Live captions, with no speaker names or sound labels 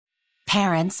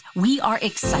Parents, we are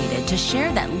excited to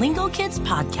share that Lingo Kids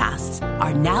podcasts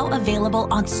are now available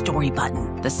on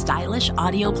Storybutton, the stylish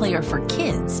audio player for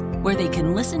kids, where they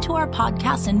can listen to our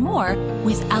podcasts and more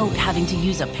without having to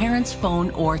use a parent's phone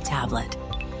or tablet.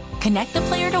 Connect the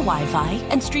player to Wi-Fi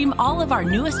and stream all of our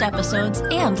newest episodes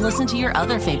and listen to your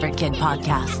other favorite kid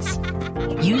podcasts.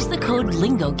 Use the code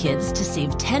LingoKids to save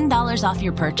 $10 off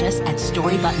your purchase at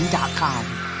storybutton.com.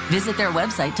 Visit their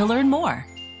website to learn more.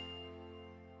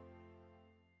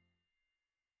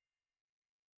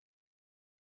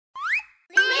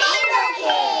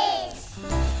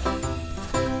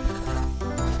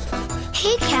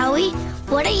 Hey, Cowie,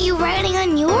 what are you writing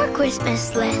on your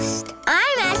Christmas list?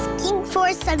 I'm asking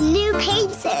for some new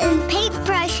paints and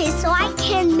paintbrushes so I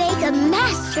can make a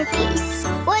masterpiece.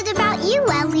 What about you,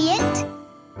 Elliot?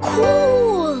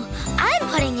 Cool! I'm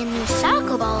putting a new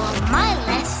soccer ball on my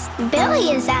list.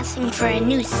 Billy is asking for a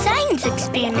new science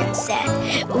experiment set.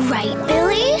 Right,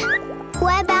 Billy?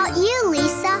 What about you,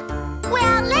 Lisa?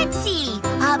 Well, let's see.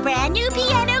 A brand new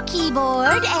piano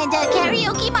keyboard and a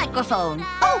karaoke microphone.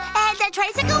 Oh, and a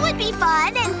tricycle would be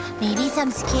fun, and maybe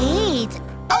some skates.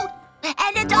 Oh,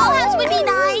 and a dollhouse would be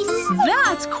nice.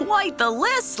 That's quite the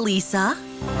list, Lisa.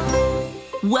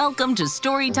 Welcome to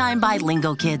Storytime by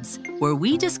Lingo Kids, where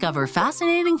we discover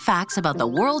fascinating facts about the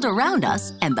world around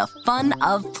us and the fun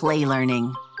of play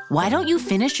learning. Why don't you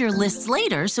finish your lists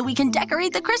later so we can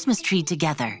decorate the Christmas tree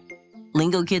together?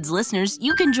 Lingo Kids listeners,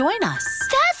 you can join us.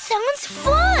 That sounds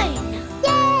fun!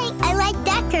 Yay! I like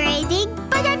decorating.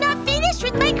 But I'm not finished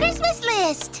with my Christmas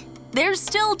list. There's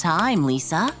still time,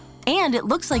 Lisa. And it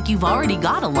looks like you've already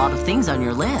got a lot of things on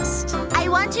your list. I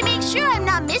want to make sure I'm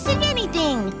not missing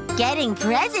anything. Getting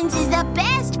presents is the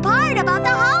best part about the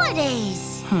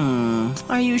holidays.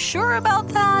 Are you sure about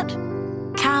that?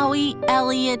 Cowie,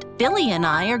 Elliot, Billy, and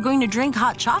I are going to drink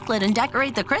hot chocolate and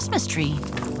decorate the Christmas tree.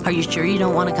 Are you sure you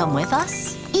don't want to come with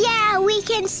us? Yeah, we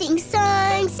can sing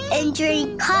songs and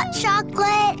drink hot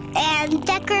chocolate and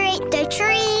decorate the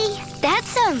tree. That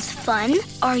sounds fun.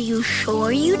 Are you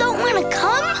sure you don't want to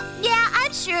come? Yeah,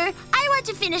 I'm sure. I want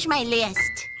to finish my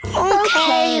list.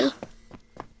 Okay.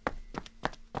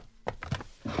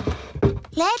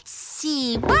 Let's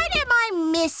see. What am I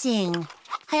missing?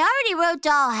 I already wrote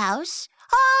dollhouse.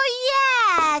 Oh,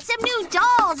 yeah. Some new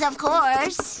dolls, of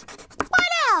course.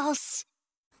 What else?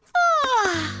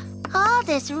 All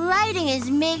this writing is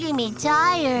making me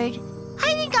tired.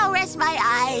 I think I'll rest my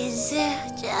eyes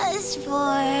just for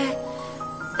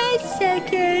a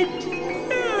second.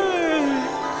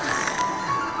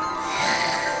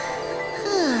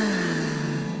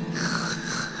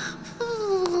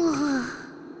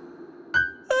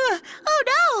 Oh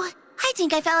no! I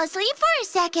think I fell asleep for a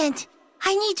second.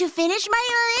 I need to finish my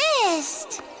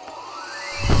list.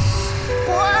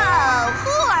 Whoa!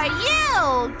 Who are you?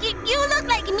 You look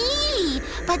like me,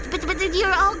 but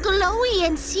you're all glowy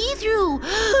and see-through,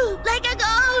 like a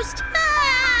ghost.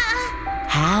 Ah!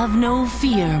 Have no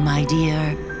fear, my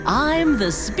dear. I'm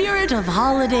the spirit of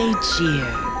holiday cheer.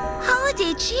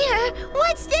 Holiday cheer?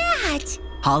 What's that?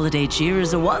 Holiday cheer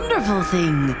is a wonderful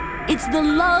thing. It's the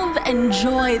love and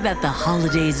joy that the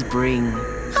holidays bring.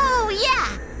 Oh,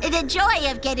 yeah, the joy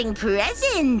of getting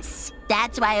presents.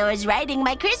 That's why I was writing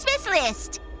my Christmas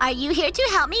list. Are you here to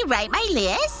help me write my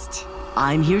list?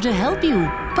 I'm here to help you,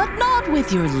 but not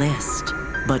with your list,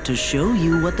 but to show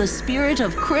you what the spirit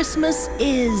of Christmas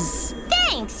is.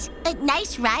 Thanks.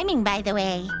 Nice rhyming, by the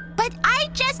way. But I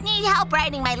just need help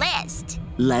writing my list.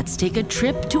 Let's take a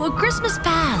trip to a Christmas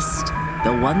past,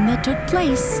 the one that took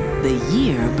place the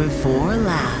year before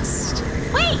last.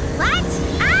 Wait, what?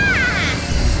 Ah!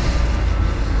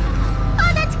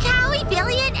 Oh, that's Cowie,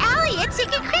 Billy, and Elliot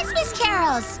singing Christmas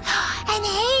carols. And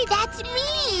hey, that's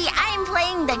me. I'm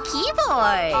playing the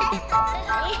keyboard.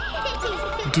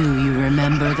 Do you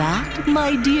remember that,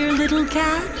 my dear little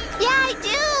cat? Yeah, I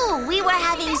do. We were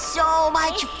having so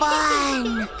much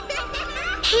fun.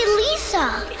 Hey,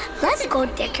 Lisa, let's go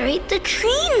decorate the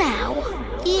tree now.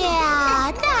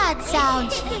 Yeah, that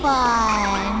sounds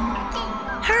fun.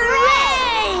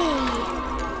 Hooray!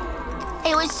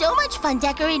 It was so much fun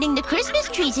decorating the Christmas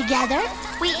tree together.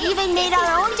 We even made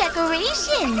our own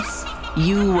decorations.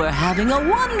 You were having a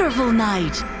wonderful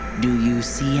night. Do you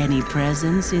see any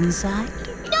presents inside?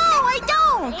 No, I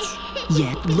don't.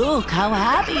 Yet look how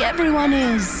happy everyone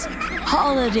is.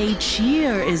 Holiday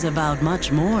cheer is about much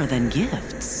more than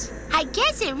gifts. I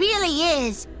guess it really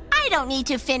is. I don't need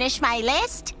to finish my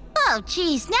list. Oh,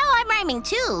 geez, now I'm rhyming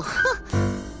too.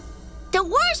 The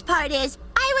worst part is,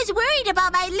 I was worried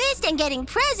about my list and getting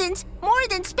presents more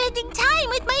than spending time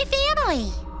with my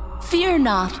family. Fear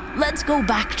not. Let's go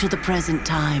back to the present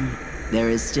time. There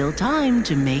is still time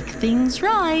to make things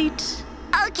right.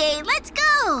 Okay, let's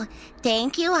go.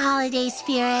 Thank you, holiday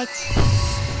spirit.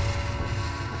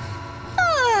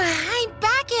 Oh, I'm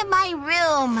back in my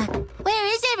room. Where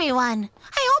is everyone?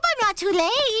 I hope I'm not too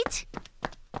late.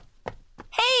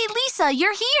 Hey, Lisa,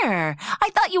 you're here. I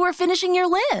thought you were finishing your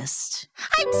list.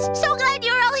 I'm so glad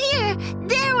you're all here.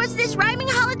 There was this rhyming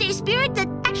holiday spirit that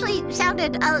actually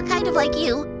sounded kind of like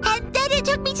you. And then it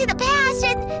took me to the past,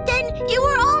 and then you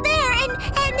were all there,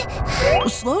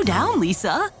 and... Slow down,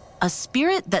 Lisa. A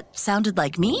spirit that sounded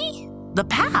like me? The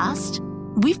past?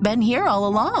 We've been here all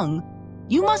along.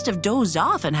 You must have dozed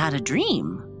off and had a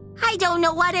dream. I don't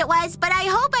know what it was, but I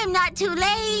hope I'm not too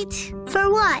late.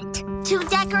 For what? To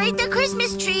decorate the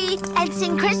Christmas tree and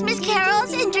sing Christmas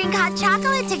carols and drink hot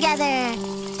chocolate together.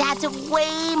 That's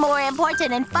way more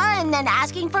important and fun than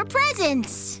asking for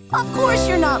presents. Of course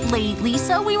you're not late,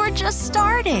 Lisa. We were just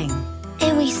starting.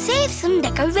 And we saved some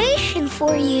decoration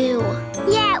for you.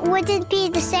 Yeah, it wouldn't be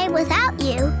the same without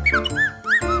you.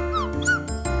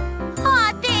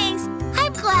 Aw, thanks.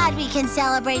 I'm glad we can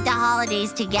celebrate the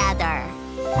holidays together.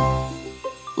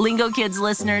 Lingo Kids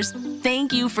listeners,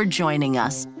 thank you for joining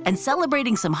us and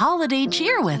celebrating some holiday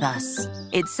cheer with us.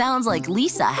 It sounds like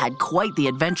Lisa had quite the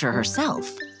adventure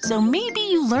herself, so maybe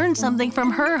you learned something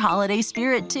from her holiday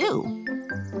spirit too.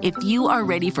 If you are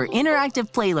ready for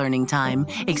interactive play learning time,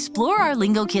 explore our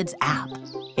Lingo Kids app.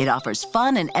 It offers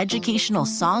fun and educational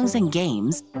songs and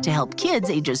games to help kids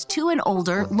ages 2 and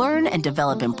older learn and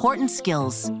develop important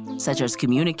skills, such as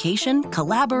communication,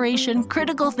 collaboration,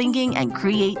 critical thinking, and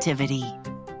creativity.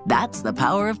 That's the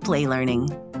power of play learning.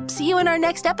 See you in our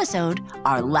next episode,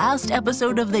 our last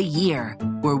episode of the year,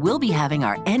 where we'll be having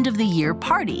our end-of-the-year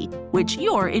party, which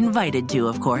you're invited to,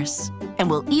 of course. And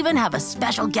we'll even have a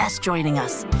special guest joining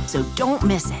us, so don't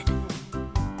miss it.